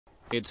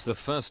It's the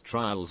first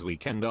trials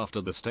weekend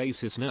after the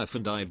STASIS nerf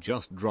and I've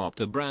just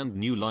dropped a brand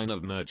new line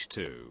of merch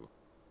too.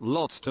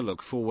 Lots to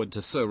look forward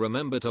to, so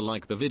remember to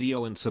like the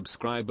video and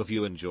subscribe if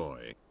you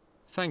enjoy.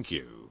 Thank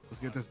you.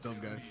 Let's get this done,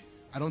 guys.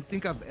 I don't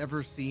think I've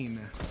ever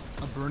seen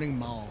a burning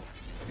mall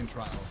in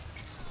trials.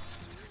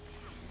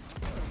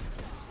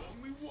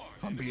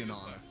 If I'm being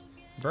honest.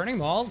 Burning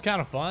mall's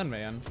kind of fun,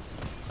 man.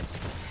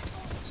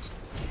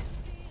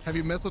 Have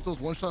you messed with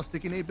those one-shot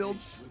sticky nade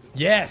builds?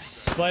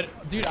 Yes, but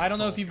dude, I don't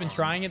know if you've been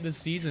trying it this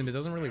season. It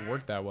doesn't really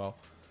work that well.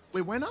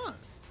 Wait, why not?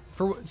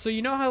 So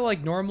you know how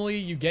like normally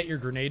you get your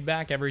grenade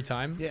back every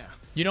time? Yeah.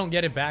 You don't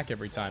get it back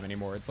every time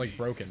anymore. It's like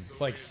broken.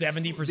 It's like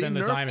 70% of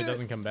the time it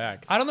doesn't come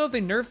back. I don't know if they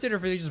nerfed it or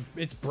if they just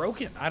it's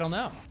broken. I don't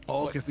know.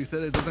 Oh, okay, so you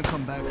said it doesn't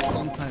come back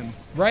sometimes.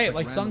 Right,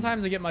 like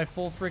sometimes I get my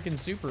full freaking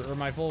super or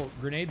my full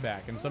grenade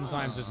back, and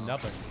sometimes just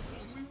nothing.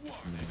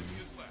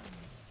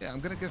 Yeah, I'm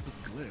gonna guess it's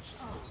glitched.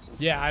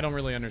 Yeah, I don't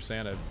really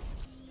understand it.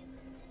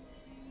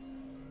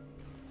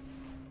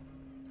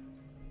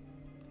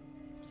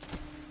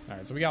 All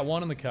right, so we got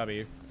one in the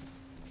cubby.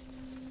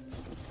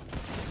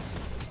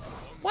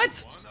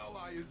 What?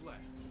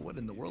 What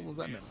in the world was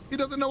that meant? He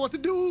doesn't know what to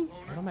do.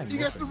 What am I He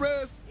gets the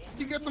rest.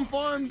 He gets him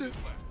farmed. At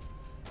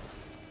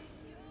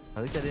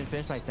least I didn't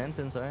finish my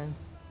sentence, alright?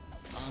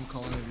 I'm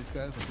calling it these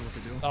guys. Let's see what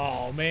they do.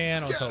 Oh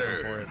man, I was hoping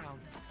for it.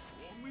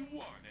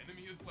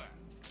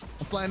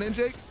 I'm flying in,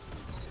 Jake.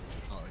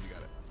 Oh, you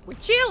got it. We're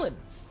chilling.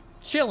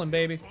 Chilling,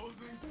 baby.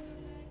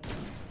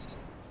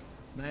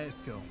 Nice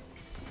kill.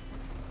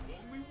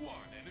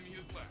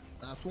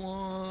 Last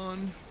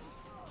one.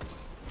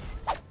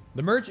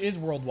 The merch is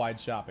worldwide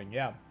shopping,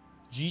 yeah.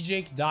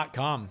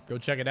 GJake.com. Go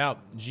check it out.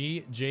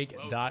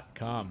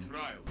 GJake.com.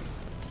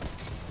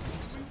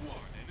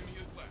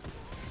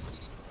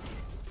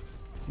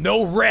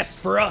 No rest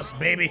for us,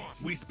 baby.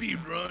 We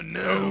speed run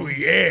now. Oh,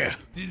 yeah.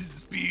 This is the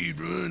speed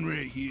run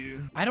right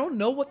here. I don't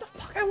know what the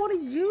fuck I want to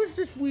use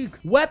this week.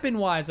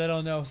 Weapon-wise, I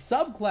don't know.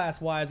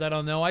 Subclass-wise, I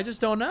don't know. I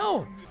just don't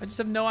know. I just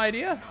have no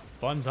idea.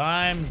 Fun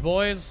times,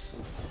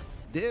 boys.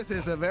 This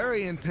is a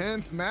very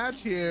intense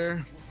match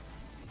here.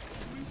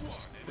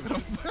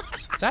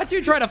 That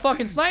dude tried to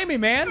fucking snipe me,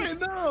 man. I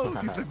know.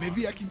 He's like,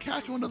 maybe I can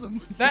catch one of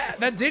them.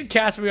 That did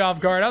catch me off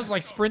guard. I was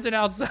like sprinting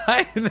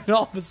outside, and then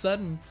all of a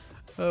sudden,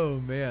 oh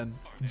man.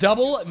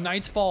 Double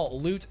Nightfall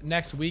loot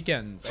next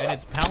weekend, and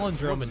it's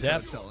Palindrome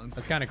Adept.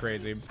 That's kind of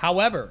crazy.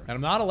 However, and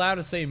I'm not allowed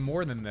to say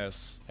more than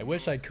this. I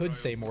wish I could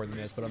say more than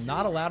this, but I'm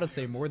not allowed to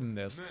say more than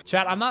this.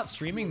 Chat, I'm not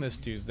streaming this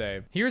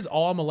Tuesday. Here's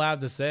all I'm allowed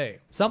to say.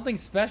 Something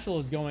special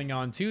is going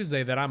on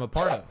Tuesday that I'm a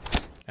part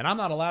of, and I'm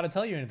not allowed to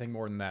tell you anything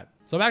more than that.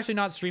 So I'm actually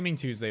not streaming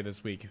Tuesday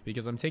this week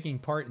because I'm taking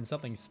part in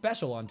something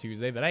special on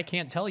Tuesday that I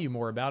can't tell you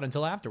more about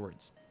until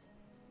afterwards.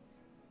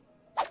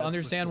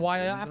 Understand why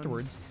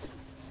afterwards.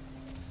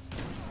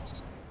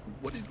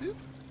 What is this?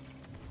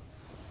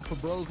 For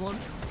bros one?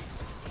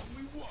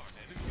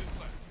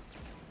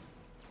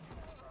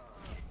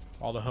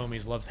 All the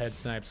homies loves head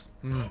snipes.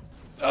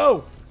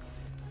 Oh!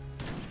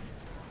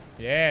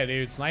 Yeah,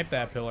 dude, snipe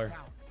that pillar.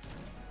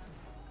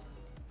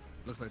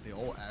 Looks like they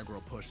all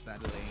aggro push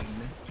that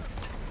lane.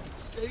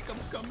 Jake, I'm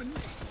coming.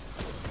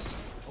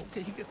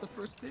 Okay, he gets the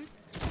first pick.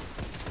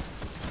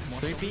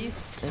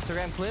 3-piece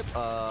Instagram clip.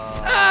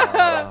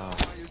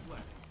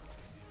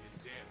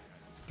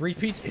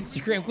 3-piece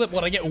Instagram clip.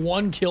 What, I get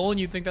one kill and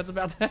you think that's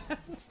about to happen?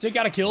 Jake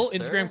got a kill.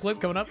 Yes, Instagram sir. clip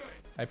coming up.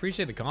 I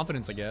appreciate the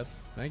confidence, I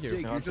guess. Thank you.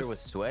 Jake, Hunter was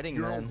sweating,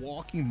 you're man. a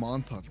walking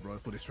montage, bro.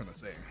 That's what he's trying to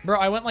say. Bro,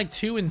 I went like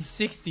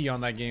 2-60 on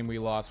that game we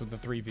lost with the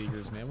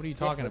 3-peakers, man. What are you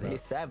talking He about?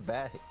 sat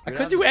back. I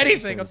couldn't do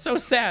anything. I'm so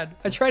sad.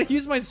 I tried to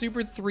use my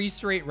super 3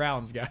 straight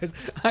rounds, guys.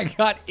 I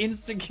got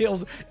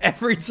insta-killed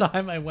every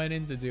time I went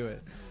in to do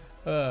it.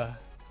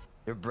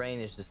 Your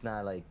brain is just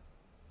not like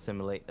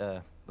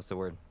what's the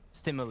word?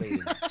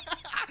 Stimulated.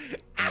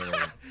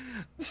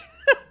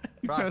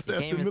 Props, you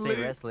can't even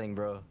say wrestling,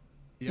 bro.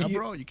 Yeah,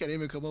 bro. You can't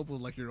even come up with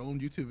like your own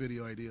YouTube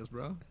video ideas,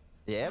 bro.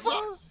 Yeah,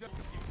 bro.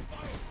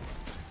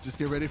 Just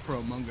get ready for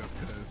Among Us,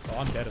 because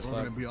I'm dead as we're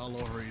fuck. gonna be all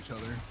over each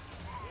other.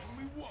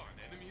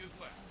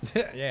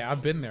 Yeah,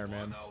 I've been there,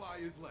 man.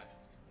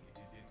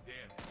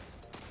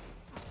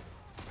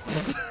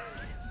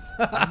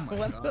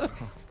 What the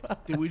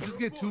fuck? Did we just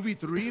get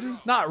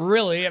 2v3'd? Not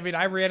really. I mean,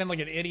 I ran in like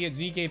an idiot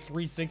ZK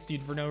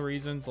 360'd for no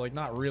reason. It's like,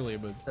 not really,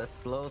 but... That's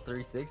slow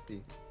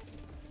 360.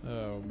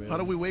 Oh, man. How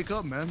do we wake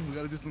up, man? We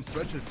gotta do some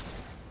stretches.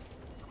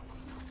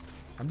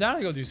 I'm down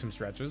to go do some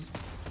stretches.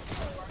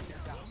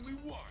 You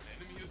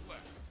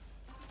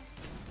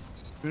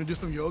gonna do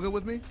some yoga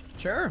with me?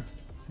 Sure.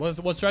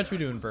 What stretch we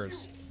doing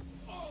first?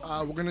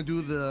 We're gonna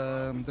do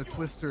the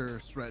twister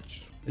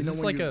stretch. Is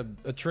this like a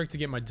trick to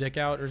get my dick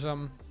out or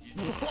something?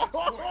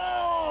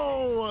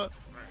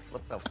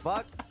 What the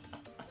fuck?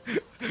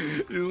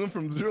 You went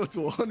from 0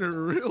 to 100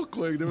 real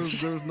quick. There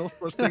was no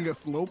such thing as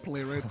slow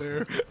play right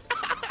there.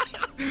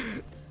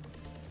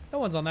 No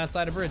one's on that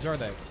side of bridge, are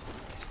they?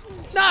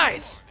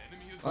 Nice!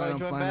 Alright, I'm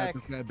join flying back. at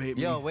this guy bait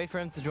me. Yo, wait for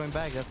him to join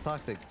back. That's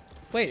toxic.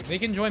 Wait, they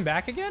can join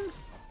back again?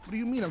 What do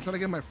you mean? I'm trying to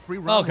get my free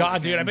round. Oh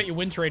god, dude, I bet you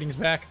win trading's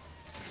back.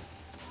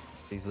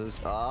 She's loose.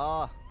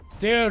 Ah.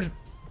 Dude,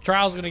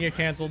 trial's gonna get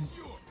canceled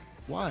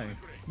Why?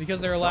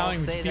 because they're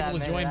allowing say people that, to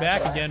man. join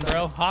That's back again,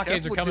 bro.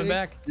 Hawkeyes are Careful, coming Jake.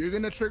 back. You're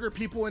gonna trigger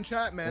people in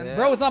chat, man. Yeah.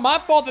 Bro, it's not my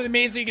fault that they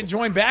made so you can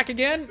join back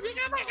again. Oh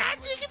my God,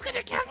 Jake is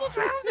gonna cancel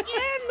trials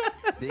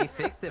again. They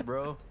fixed it,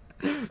 bro.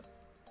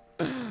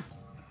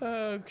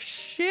 Oh,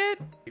 shit.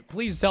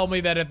 Please tell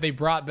me that if they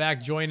brought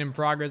back join in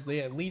progress,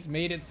 they at least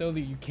made it so that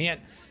you can't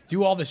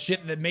do all the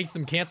shit that makes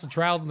them cancel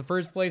trials in the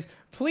first place.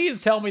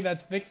 Please tell me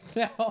that's fixed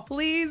now.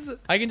 Please.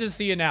 I can just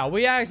see it now.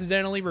 We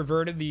accidentally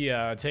reverted the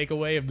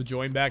takeaway of the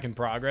join back in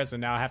progress and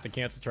now have to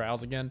cancel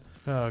trials again.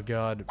 Oh,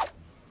 God.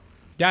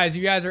 Guys,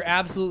 you guys are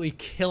absolutely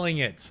killing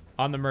it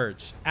on the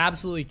merch.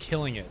 Absolutely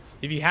killing it.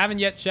 If you haven't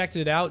yet checked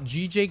it out,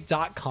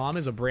 gjake.com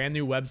is a brand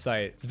new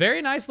website. It's a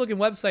very nice looking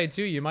website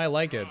too. You might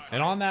like it.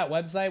 And on that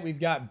website, we've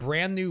got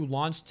brand new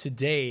launch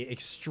today,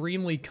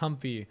 extremely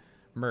comfy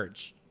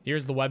merch.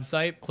 Here's the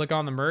website. Click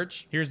on the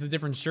merch. Here's the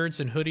different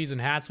shirts and hoodies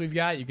and hats we've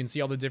got. You can see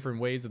all the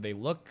different ways that they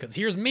look, because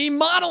here's me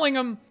modeling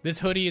them. This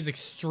hoodie is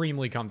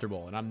extremely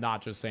comfortable, and I'm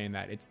not just saying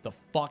that. It's the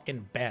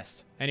fucking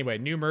best. Anyway,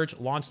 new merch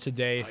launched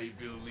today.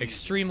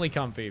 Extremely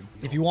comfy.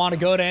 If you want to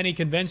go to any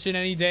convention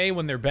any day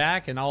when they're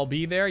back and I'll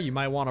be there, you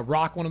might want to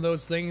rock one of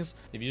those things.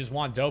 If you just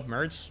want dope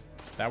merch,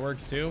 that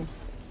works too.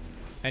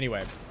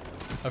 Anyway,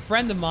 a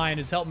friend of mine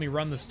has helped me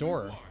run the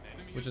store,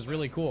 which is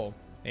really cool.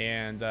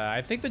 And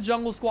I think the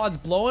Jungle Squad's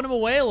blowing him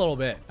away a little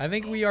bit. I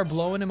think we are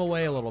blowing him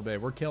away a little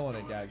bit. We're killing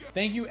it, guys.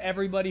 Thank you,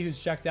 everybody who's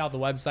checked out the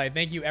website.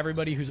 Thank you,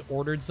 everybody who's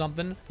ordered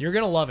something. You're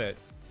gonna love it.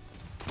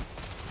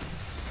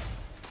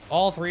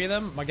 All three of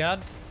them, my God.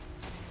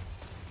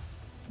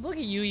 Look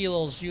at you, you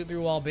little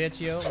shoot-through-wall bitch,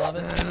 yo. Love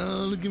it.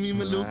 Oh, look at me,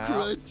 my little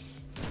crutch.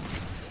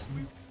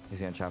 He's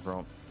gonna chop her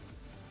on.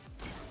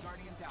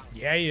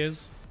 Yeah, he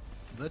is.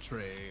 The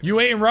trade. You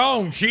ain't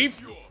wrong,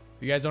 chief.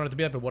 You guys don't have to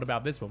be that, but what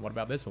about this one? What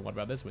about this one? What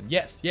about this one?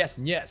 Yes, yes,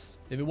 and yes.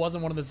 If it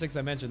wasn't one of the 6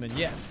 I mentioned, then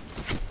yes.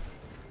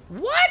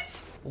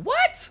 What?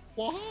 What?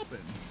 What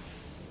happened?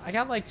 I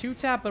got like 2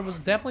 tap, but it was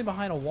definitely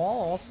behind a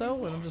wall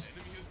also, and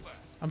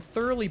I'm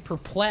thoroughly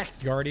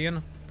perplexed,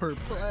 Guardian.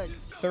 Perplexed.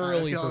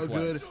 Thoroughly How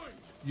perplexed. good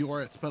you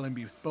are at spelling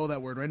bee. Spell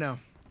that word right now.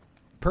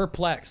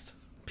 Perplexed. Perplexed.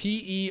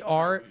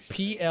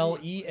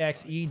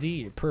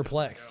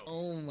 Perplexed.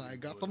 Oh my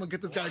God! Someone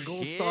get this guy a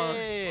gold star. Are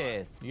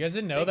Shit. You guys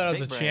didn't know that I was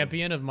a big brain.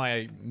 champion of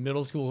my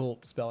middle school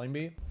spelling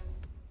bee?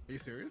 you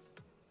serious?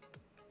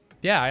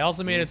 Yeah, I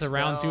also made it to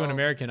round 2 in Spell-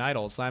 American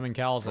Idol. Simon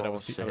Cowell said that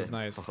was Bullshit.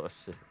 nice.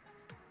 Bullshit.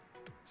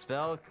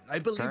 Spell. I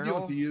believe you Colonel?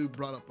 until you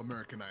brought up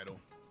American Idol.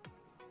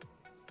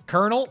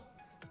 Colonel?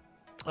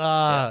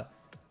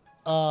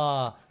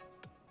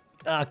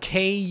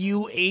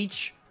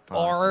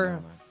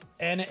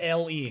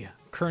 K-U-H-R-N-L-E.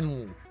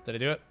 Colonel. Did I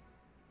do it?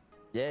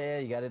 Yeah,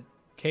 you got it.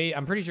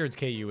 I'm pretty sure it's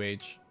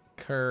K-U-H.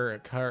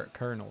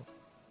 Colonel.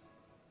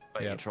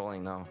 But Yeah. you're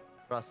trolling now.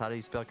 Ross, how do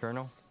you spell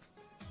Colonel?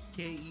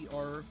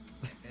 K-E-R-N-E-L.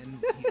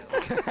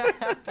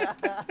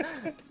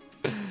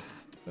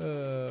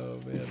 Oh,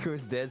 man. He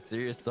was dead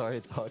serious.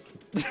 Sorry, talking.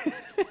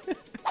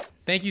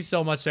 Thank you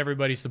so much to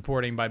everybody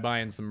supporting by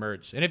buying some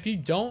merch. And if you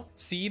don't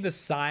see the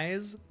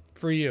size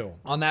for you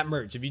on that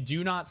merch, if you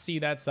do not see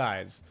that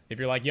size, if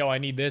you're like, yo, I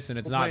need this and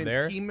it's We're not playing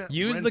there, Team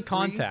use the Rent-Free.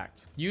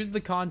 contact. Use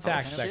the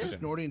contact section.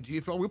 Snorting G.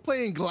 We're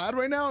playing Glad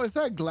right now. Is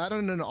that Glad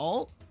on an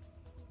alt?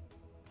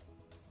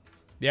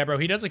 Yeah, bro,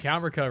 he does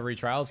account recovery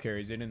trials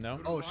carries. You didn't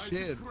know? Oh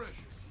shit!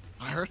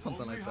 I heard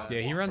something like that.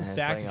 Yeah, he runs And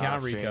stacked playing account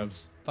off-stream.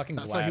 recovs. Fucking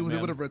That's why glad, he was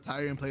able to man.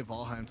 retire and play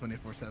Valheim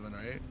 24/7,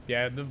 right?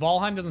 Yeah, the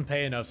Valheim doesn't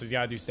pay enough, so he's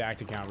got to do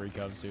stacked account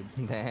recovs, dude.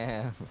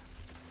 Damn.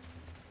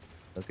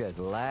 This guy's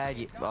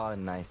laggy. Oh,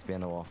 nice.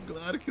 Behind the wall.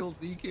 Glad kills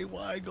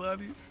EKY.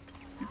 Glad he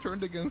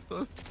turned against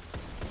us.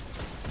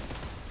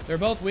 They're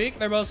both weak.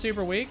 They're both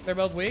super weak. They're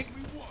both weak.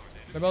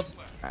 They're both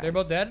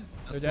dead.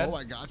 They're dead. Oh,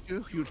 I got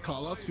you. Huge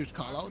call outs. Huge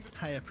call outs.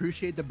 I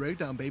appreciate the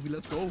breakdown, baby.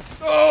 Let's go.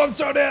 Oh, I'm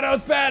so dead. Oh,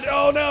 it's bad.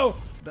 Oh, no.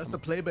 That's the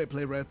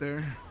play-by-play right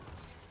there.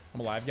 I'm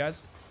alive,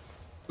 guys.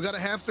 We got a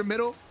hamster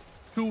middle.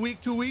 2 weak.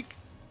 2 weak.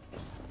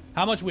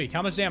 How much weak?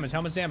 How much damage?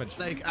 How much damage?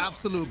 Like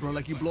absolute, bro.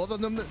 Like you blow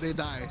them, they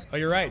die. Oh,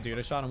 you're right, dude.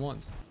 I shot him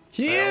once. Are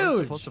we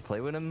Huge. supposed to play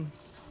with him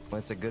when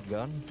it's a good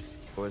gun?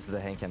 Or is it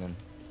the hand cannon?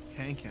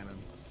 Hand cannon.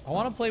 I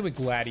want to play with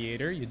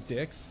Gladiator, you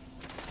dicks.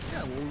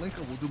 Yeah, we'll link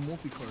up. We'll do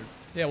multi-cards.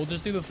 Yeah, we'll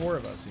just do the 4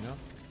 of us, you know?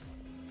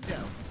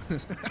 Yeah.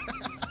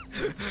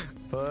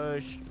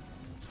 Push.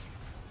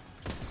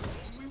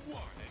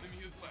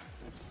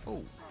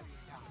 Oh.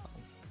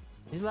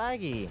 He's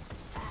laggy.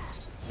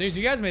 Dude,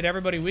 you guys made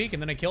everybody weak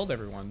and then I killed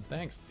everyone.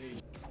 Thanks.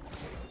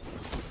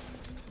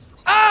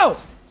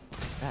 Oh!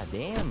 God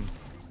damn.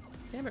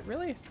 Damn it,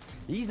 really?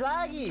 He's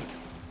laggy.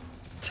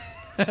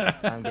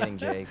 I'm getting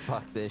Jake.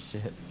 Fuck this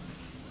shit.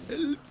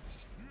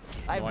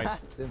 I Nice.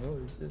 passed him.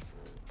 Holy shit.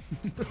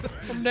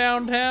 From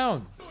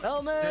downtown.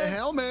 Helmet. Hey,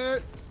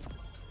 helmet.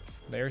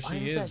 There Why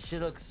she does is. that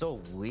shit look so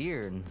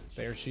weird?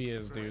 There she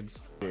is,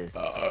 dudes. This.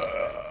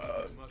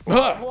 Ah.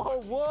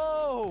 Whoa,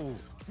 whoa.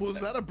 Was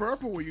that a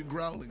burp or were you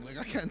growling? Like,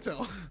 I can't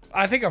tell.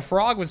 I think a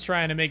frog was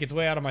trying to make its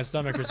way out of my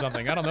stomach or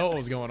something. I don't know what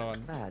was going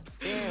on. God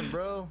damn,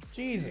 bro.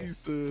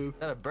 Jesus. Is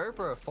that a burp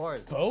or a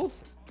fart?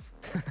 Both?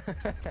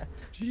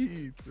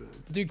 Jesus.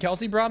 Dude,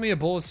 Kelsey brought me a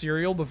bowl of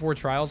cereal before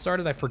trial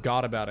started. I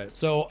forgot about it.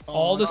 So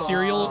all the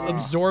cereal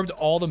absorbed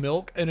all the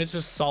milk and it's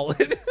just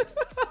solid.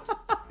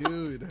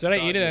 Dude. Did I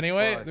eat it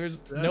anyway?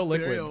 There's no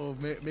liquid.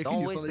 Making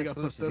Don't you waste sound like you the got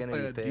food, she's possessed gonna by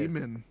be a pissed.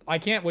 demon. I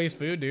can't waste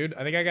food, dude.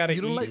 I think I gotta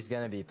eat. He's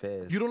gonna be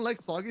pissed. You don't like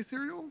soggy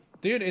cereal?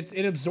 Dude,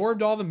 it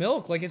absorbed all the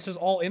milk. Like, it's just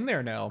all in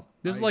there now.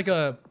 This is like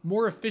a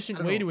more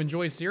efficient way to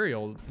enjoy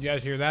cereal. You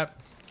guys hear that?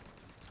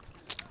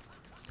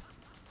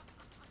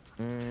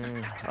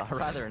 I'd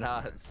rather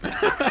not.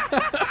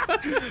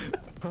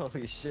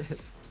 Holy shit.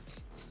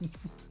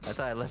 I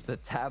thought I left the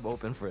tab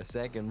open for a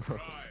second, bro.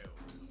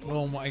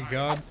 Oh my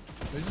god.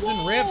 They're just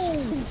in rips.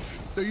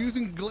 They're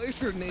using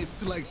glacier nades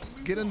to like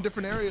get in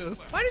different areas.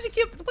 Why does he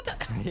keep... What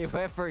the... He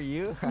went for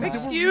you?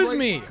 Excuse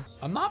me.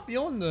 I'm not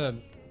feeling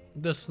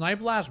the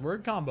snipe last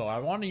word combo. I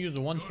want to use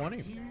a 120.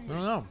 I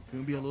don't know.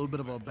 Gonna be a little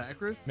bit of a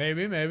back risk.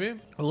 Maybe. A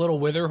little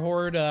Wither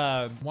Horde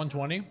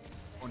 120.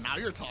 Oh, now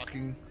you're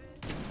talking.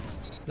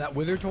 That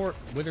Wither Tord.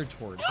 What the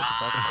fuck?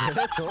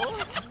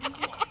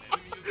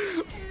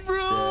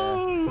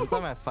 Bro! Yeah,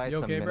 sometimes I fight You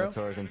some okay, bro?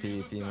 Minotaurs in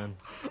PvP, man.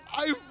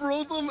 I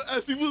froze him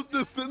as he was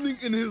descending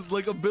in his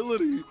like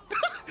ability.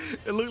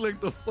 It looked like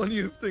the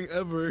funniest thing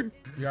ever.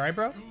 You alright,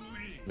 bro?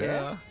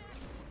 Yeah.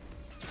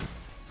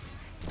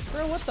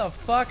 Bro, what the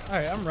fuck?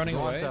 Alright, I'm running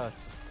Go on, away.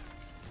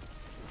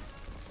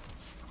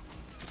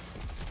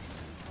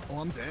 Oh,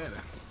 I'm dead.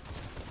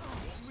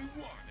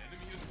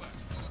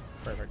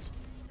 Perfect.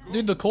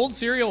 Dude, the cold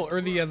cereal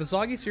or the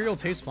soggy cereal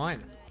tastes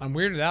fine. I'm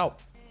weirded out.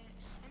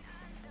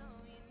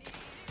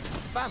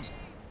 Bam!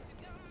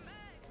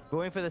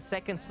 Going for the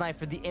second snipe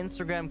for the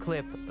Instagram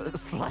clip.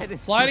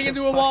 Sliding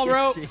into a wall,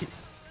 bro. Jeez.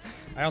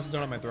 I also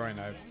don't have my throwing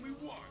knife.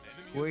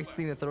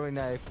 Wasting the throwing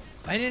knife.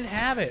 I didn't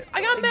have it.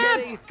 I got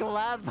Getting mapped.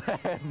 collab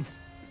by him.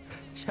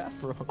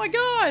 Chaperone. Oh my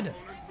god.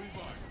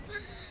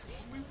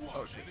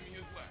 Oh shit.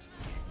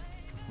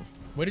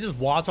 Way to just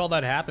watch all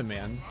that happen,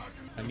 man.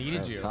 I needed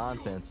That's you.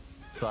 content.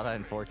 Saw that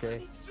in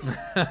 4K.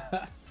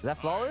 Is that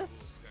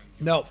flawless?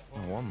 No. Oh,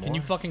 one more. Can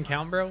you fucking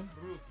count, bro?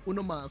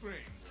 Uno más.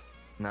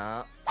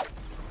 Nah.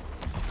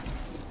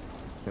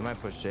 We might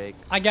push Jake.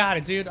 I got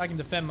it, dude. I can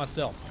defend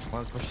myself.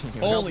 One's pushing you.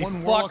 Holy One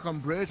fuck. warlock on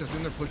bridge. I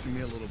think they're pushing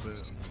me a little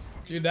bit.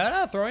 Dude,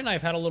 that throwing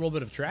knife had a little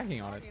bit of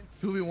tracking on it.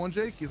 2v1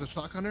 Jake. He's a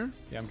shock hunter.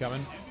 Yeah, I'm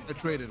coming. I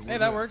traded. Hey,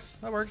 that works.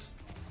 That works.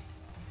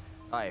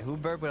 Alright, who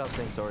burped without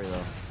saying sorry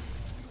though?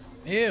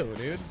 Ew,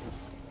 dude.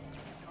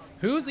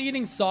 Who's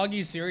eating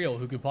soggy cereal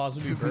who could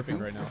possibly be burping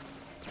right now?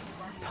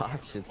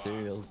 Dog shit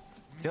cereals.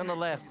 Two on the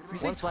left. You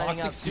say One sliding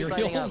toxic up, two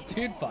sliding cereals? up.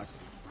 Dude, fuck.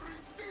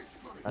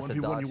 That's a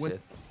 1v1, dog you win.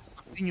 shit.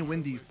 I've seen you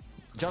win these.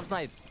 Jump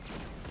snipe.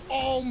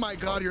 Oh my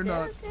god, you're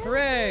nuts.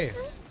 Hooray!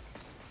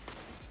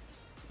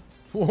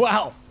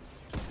 Wow.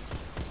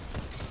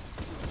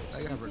 I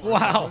have a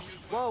Wow.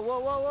 Whoa, whoa,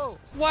 whoa, whoa.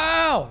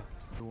 Wow.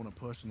 They want to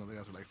push, and the other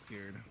guys are like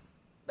scared.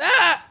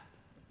 Ah!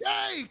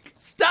 Yike!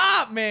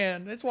 Stop,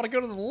 man. I just want to go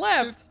to the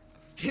left.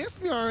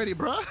 Kiss me already,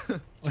 bro.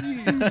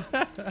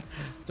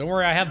 Don't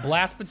worry, I have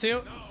blast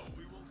patoot.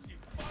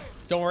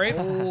 Don't worry.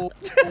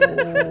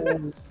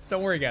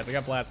 Don't worry, guys. I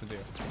got blast patoot.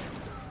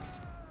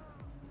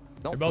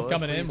 Don't They're both push,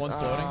 coming in, please. one's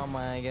floating. Oh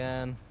my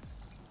god.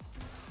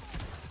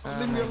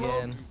 Leave me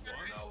alone.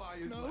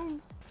 Again. No.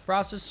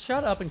 Frost, just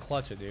shut up and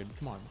clutch it, dude.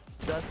 Come on.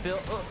 Does feel.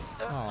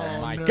 Oh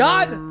my no.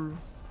 god.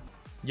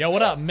 Yo,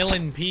 what up,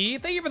 Millen P?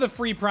 Thank you for the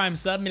free Prime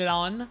sub,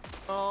 Milan.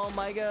 Oh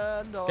my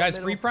god. Oh, Guys,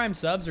 middle. free Prime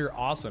subs are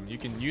awesome. You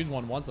can use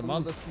one once a The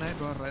month.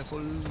 sniper rifle.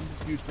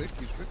 Huge trick,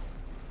 huge trick.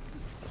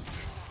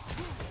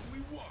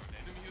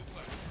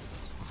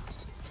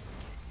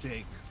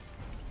 Jake.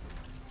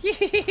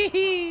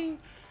 You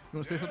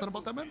want to say something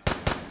about that, man?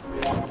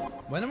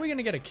 When are we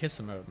gonna get a kiss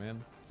emote,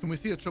 man? Can we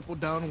see a triple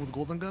down with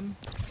golden gun?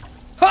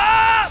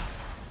 Ah!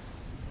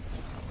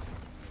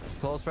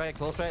 Close right,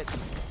 close right.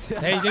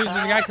 Hey, dude,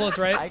 there's a guy close,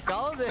 I right?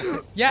 called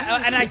it.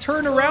 Yeah, and I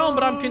turn around,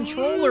 but I'm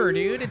controller,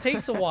 dude. It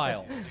takes a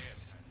while.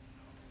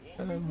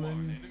 I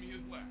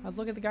was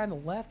looking at the guy on the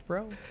left,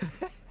 bro.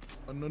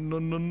 Oh,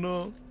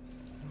 no.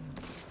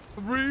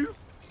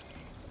 Breeze.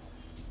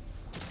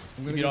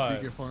 I'm gonna You get know,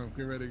 secret farm.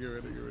 Get ready.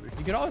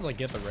 You could always like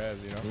get the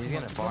res, you know. He's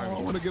gonna farm Oh, I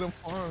you. want to get him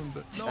farmed.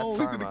 That's No, he's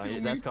gonna karma. kill me.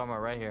 That's karma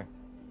right here.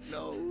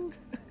 No.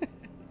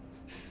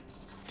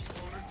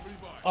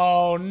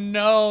 Oh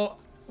no!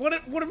 What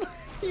am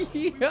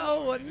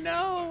yo,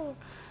 no!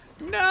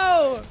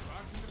 No!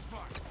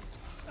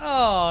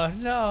 Oh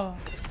no!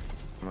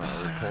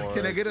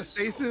 Can I get a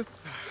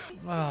stasis?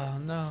 Oh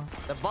no!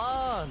 The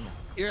bond.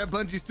 Here at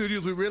Bungie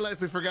Studios, we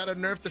realized we forgot to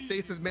nerf the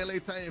stasis melee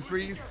Titan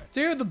freeze.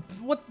 Dude,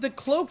 the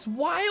cloak's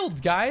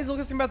wild, guys. Look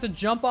like I'm about to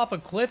jump off a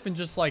cliff and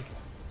just like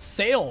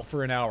sail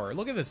for an hour.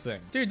 Look at this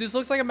thing. Dude, this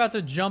looks like I'm about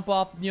to jump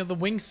off, you know, the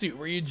wingsuit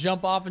where you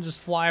jump off and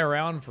just fly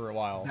around for a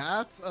while.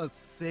 That's a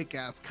sick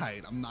ass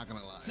kite. I'm not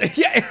gonna lie.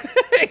 Yeah,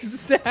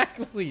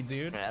 exactly,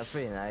 dude. Yeah, that's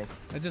pretty nice.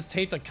 I just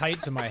taped a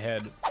kite to my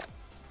head.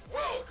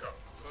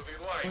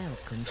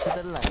 Welcome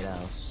to the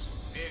lighthouse.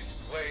 This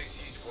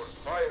place is for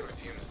fire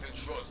teams that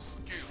show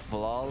skill.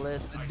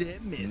 Flawless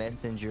Damn.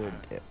 messenger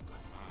dip.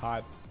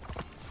 Hot.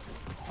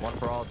 One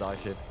for all, dog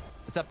shit.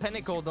 It's a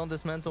pinnacle, don't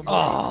dismantle.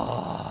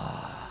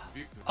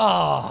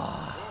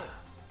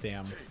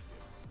 Damn.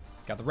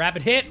 Got the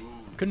rapid hit.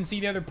 Couldn't see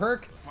the other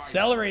perk.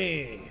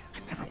 Celery. I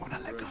never want to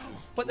let go.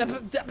 What the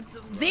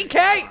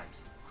ZK?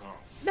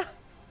 No.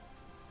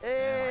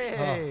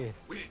 Hey!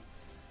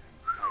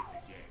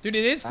 Dude,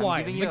 it is I'm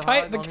flying. giving The you a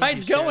kite, hug. the I'll need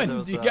kite's you to share going.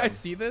 those, Do you guys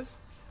see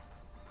this?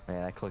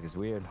 Man, that click is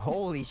weird.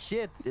 Holy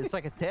shit! It's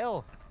like a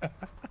tail.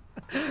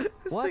 This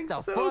What thing's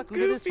the so fuck? Look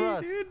at this goofy, for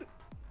us. dude.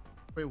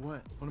 Wait,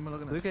 what? What am I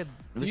looking at? Look at.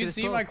 Do you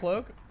see my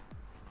cloak?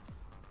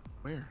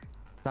 Where?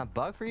 It's not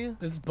bug for you?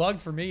 It's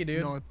bugged for me,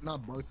 dude. No, it's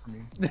not bugged for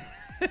me.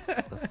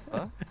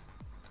 Huh?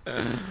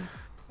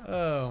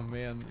 Oh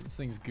man, this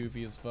thing's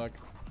goofy as fuck.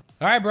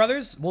 All right,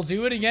 brothers, we'll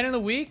do it again in a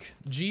week.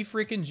 G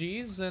freaking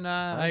G's, and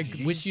I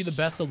wish you the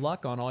best of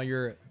luck on all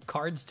your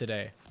cards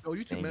today. Oh,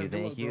 you too, Thank man. you,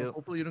 Good luck, thank bro. you.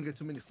 Hopefully you don't get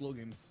too many slow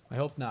games. I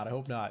hope not. I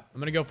hope not. I'm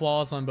gonna go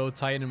flawless on both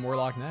Titan and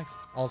Warlock next.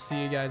 I'll see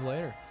you guys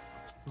later.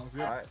 Sounds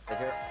good. Alright, take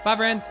care. Bye,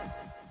 friends.